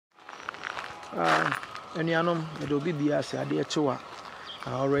Anyano, it will be bias, idea to I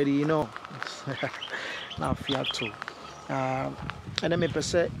already know. Now, Fiato. And I may per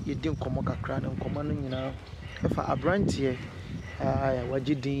se, you didn't come a crown and commanding, if I brand here, what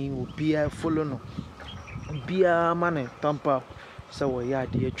you did will be a follow no. Be a man, Tampa. So, yeah,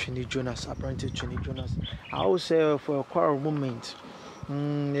 dear TWENE JONAS, apprentice TWENE JONAS. I will say for a quarrel moment,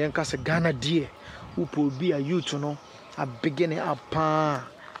 Yankasa Ghana dear, who will be a youth, no, a beginning up, a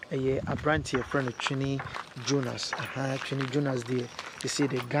brand here, friend of TWENE JONAS, TWENE JONAS dear, you see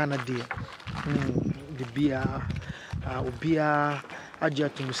the Ghana dear, the beer, Aja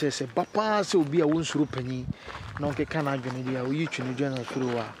to say, Papa, so be a wounds rupany, no can I join the TWENE JONAS through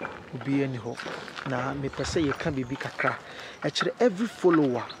will be any hope. Now, me per se, you can be big crack. Actually, every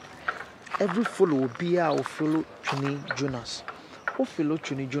follower will be our follow TWENE JONAS. Who follow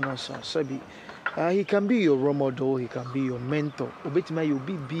TWENE JONAS? Sabi, he can be your role model, he can be your mentor. Obetima, you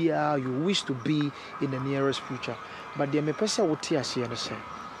be you wish to be in the nearest future. But the me person will tear say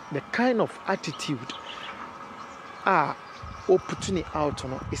the kind of attitude or putting it out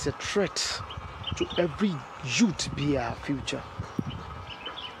on is a threat to every youth be our future.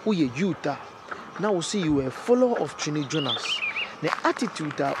 Who you youth now we see you a follower of TWENE JONAS. The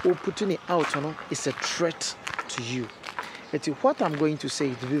attitude that or putting it out on is a threat to you. It is what I'm going to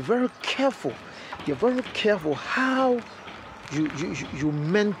say. To be very careful. You're very careful how you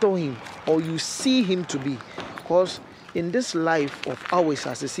mentor him or you see him to be. Because in this life of ours,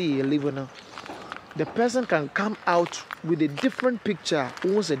 as I see you living now, the person can come out with a different picture.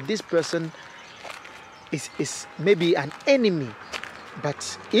 Almost that this person is maybe an enemy.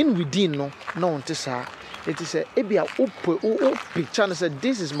 But in within, no, it is a picture and said,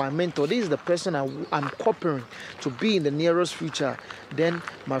 this is my mentor, this is the person I'm copying to be in the nearest future. Then,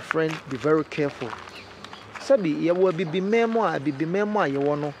 my friend, be very careful. Sabi, you will be memoir, you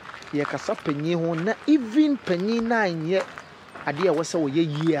want to kasa penny hon, na even penny 9 yet. Idea was a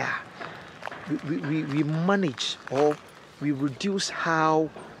year. We manage or we reduce how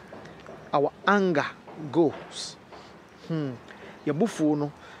our anger goes. Yabufu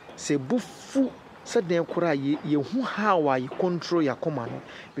no se bufu said then kura ye hu how you control your command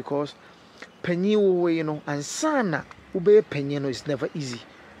because penny way and sana ube penny no is never easy.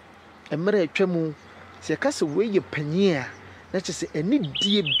 Emre twemu se kase we ye penny a na chese eni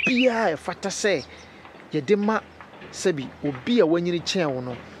die bia e fata se ye de ma sabi obi a wanyini chen wo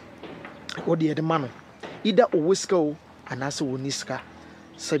no wo de ye de ma no ida o wiska o anase wo niska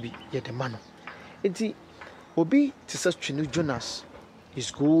sabi ye de ma no enti Obi tisa TWENE JONAS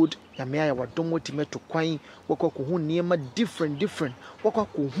is good. Yamea wadom wotime to kwan wakwa kuhu niema different wakwa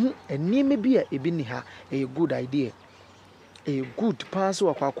kuhu eniema bia ebi ni ha a good idea. A good pass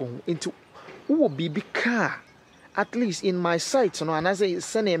wakwa kuhu into wo bibi ka at least in my sight no and I say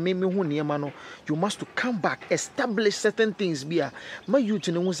sene meme hu niema no you must to come back establish certain things bia my youth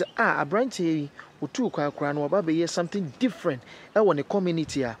no hu say abranche otu kwa no baba be something different e won the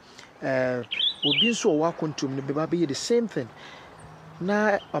community obi nso wa kontum ne beba be the same thing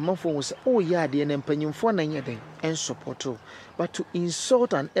na amafo wo say oh yeah de na mpanyimfo na nyeden and support but to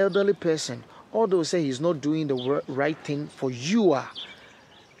insult an elderly person although say he's not doing the right thing for you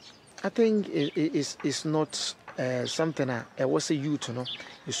I think it's not something I was a youth no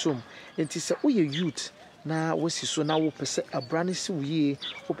assume it is a youth na wasi so na wo pese abrane si wiye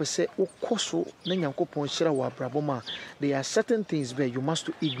wo pese wo koso na nyankopon hira wo abraboma there are certain things where you must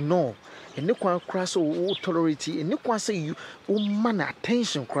to ignore and ne kwa cross wo tolerate and ne kwa say you man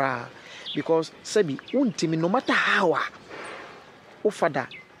attention cry because sabi untimi no matter how o father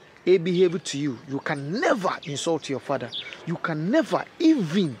behave to you can never insult your father, you can never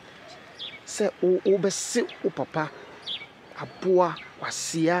even say o be say o papa aboa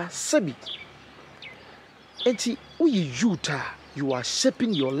wasia sabi. Enti you are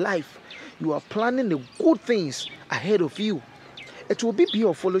shaping your life. You are planning the good things ahead of you. It will be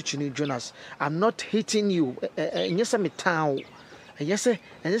your follow TWENE JONAS. I'm not hating you. Yes, I'm a town. Yes,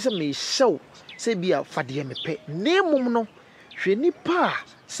 me show. Say be a fadia me pe. Name no. She ni pa.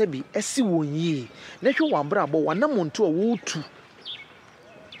 Say be esi wonye. Nesho wambra bo wana montu a wutu.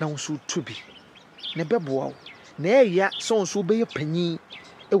 Na unsu tubi. Nebebo ne ya so unsu be panyi.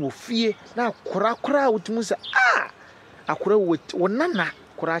 Ewo fie na akora wotumu se akora wonana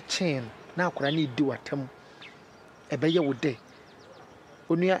kora chen na akora ni di watam ebeye wo de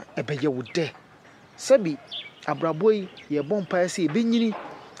onua ebeye wo de sabi abraboy ye bompa se ebenyini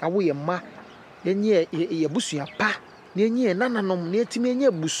awo ye ma yenye ye busua pa na yenye nananom na etime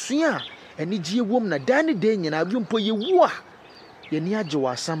yenye busua eni gie wom na dani de nyina abi mpo ye wu a ye ni age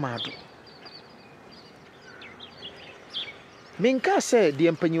wa samado Menka say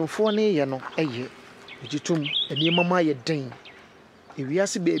the mpanyimfo ne ye no eye ejitum eni mama ye den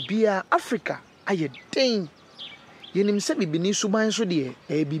ewiase bebia Africa aye den yenim se bibini suban so de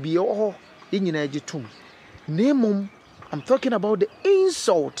bibie ho yenyina ejitum nemum I'm talking about the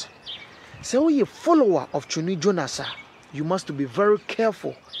insult. So you're a follower of TWENE JONAS, you must be very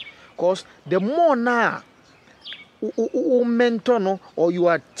careful, because the more now mentor no, or you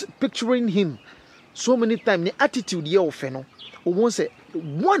are picturing him so many times, the attitude you offend, or once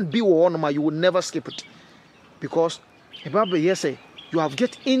one be one, you will never skip it, because the Bible yes say you have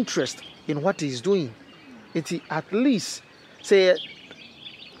get interest in what he's doing. It's at least say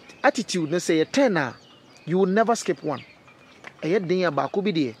attitude, let's say a 10, you will never skip one. It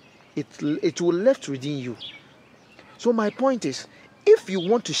will left within you. So my point is, if you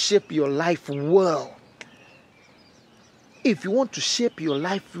want to shape your life well,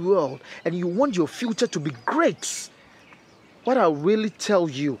 and you want your future to be great, what I'll really tell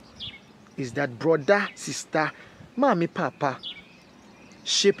you is that brother, sister, mommy, papa,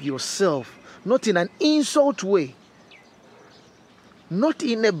 shape yourself, not in an insult way, not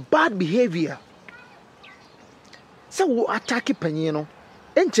in a bad behavior. So we attack panino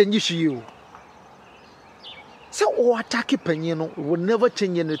and change you. So we attack panino will never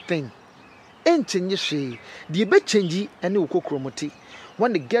change anything. And change she. The be change and you go chromati.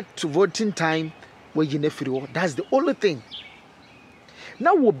 When they get to voting time, where you never that's the only thing.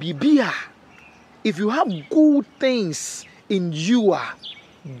 Now will be beer. If you have good things in you,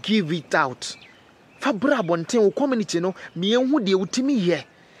 give it out. Fabra bonten community no me enhu de utimi here.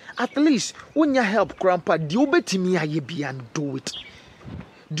 At least when you help grandpa, do betimi aye bi and do it.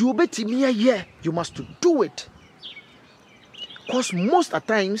 Do betimi aye, you must do it. Cause most at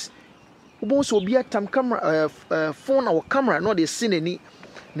times, once will be a time camera, phone or camera, not the scene any,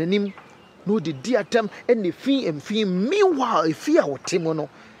 nanim, no the dear term, and the fee and fee. Meanwhile, if fear or timono,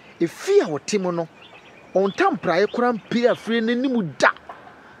 on time prior, cram peer free and nimuda.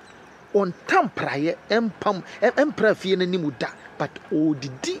 On time prior, empam, emperor fee and nimuda. But oh, the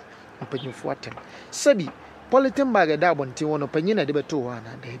D, opinion for them. Sabi, politan bag a dab on Tiwan opinion at the beto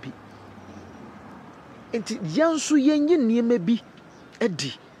and baby. And Yansu yen near me be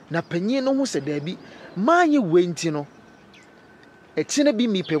Eddie, na penino who said there be, my wentino. A tina be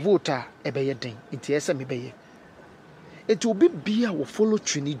me pevota, a bay ding, it yes, me bay. It will be beer will follow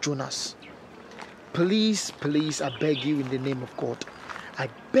TWENE JONAS. Please, I beg you in the name of God. I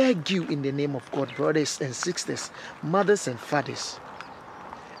beg you in the name of God, brothers and sisters, mothers and fathers.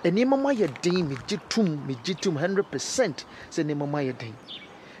 And ne mama ye din me jitum 100% say ne mama ye din.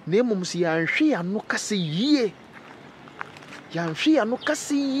 Ne mum si yanhwe ano kase yie.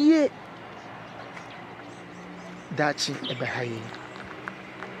 Dachi ebehaye.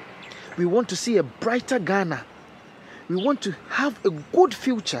 We want to see a brighter Ghana. We want to have a good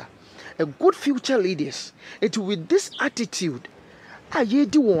future leaders. It with this attitude aye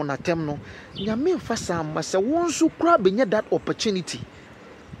di won atem no nyame mfa samba se won so kra benya that opportunity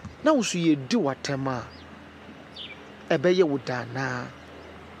na wo so ye di watem a ebeye wudana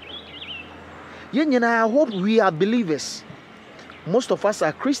ye nyina. I hope we are believers. Most of us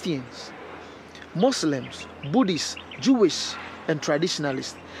are Christians, Muslims, Buddhists, Jewish and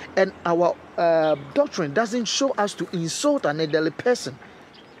traditionalists, and our doctrine doesn't show us to insult an elderly person.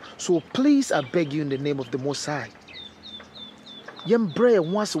 So please, I beg you in the name of the Most High, Yembre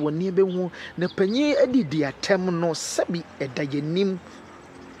once one nearby one, ne penye edi diatem no sabi edayenim.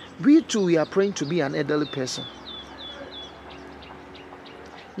 We too, we are praying to be an elderly person.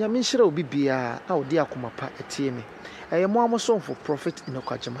 Yaminshira obi bia a odi akomapa etie me. Mo amoson for prophet in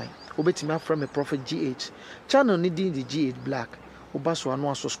Okajamai. Obetimi afra me prophet GH. Channel ni din di GH Black. Oba so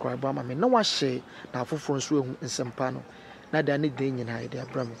anu subscribe ama me na wa share na afoforo nso ehu nsempa no. Na da ne den nyina ide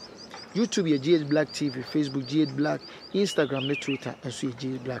abramo. YouTube ye GH Black TV, Facebook GH Black, Instagram ne Twitter and so ye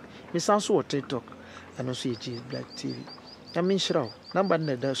GH Black. Me sanso o TikTok and also ye GH Black TV. Yamin shiraw number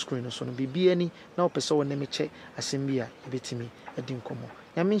na da screen so no bibi ani na opese wo ne me che asem bia ebetimi edi nkomo.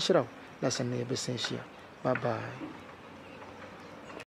 Yamin shiraw la san na ye besenhia. Bye bye.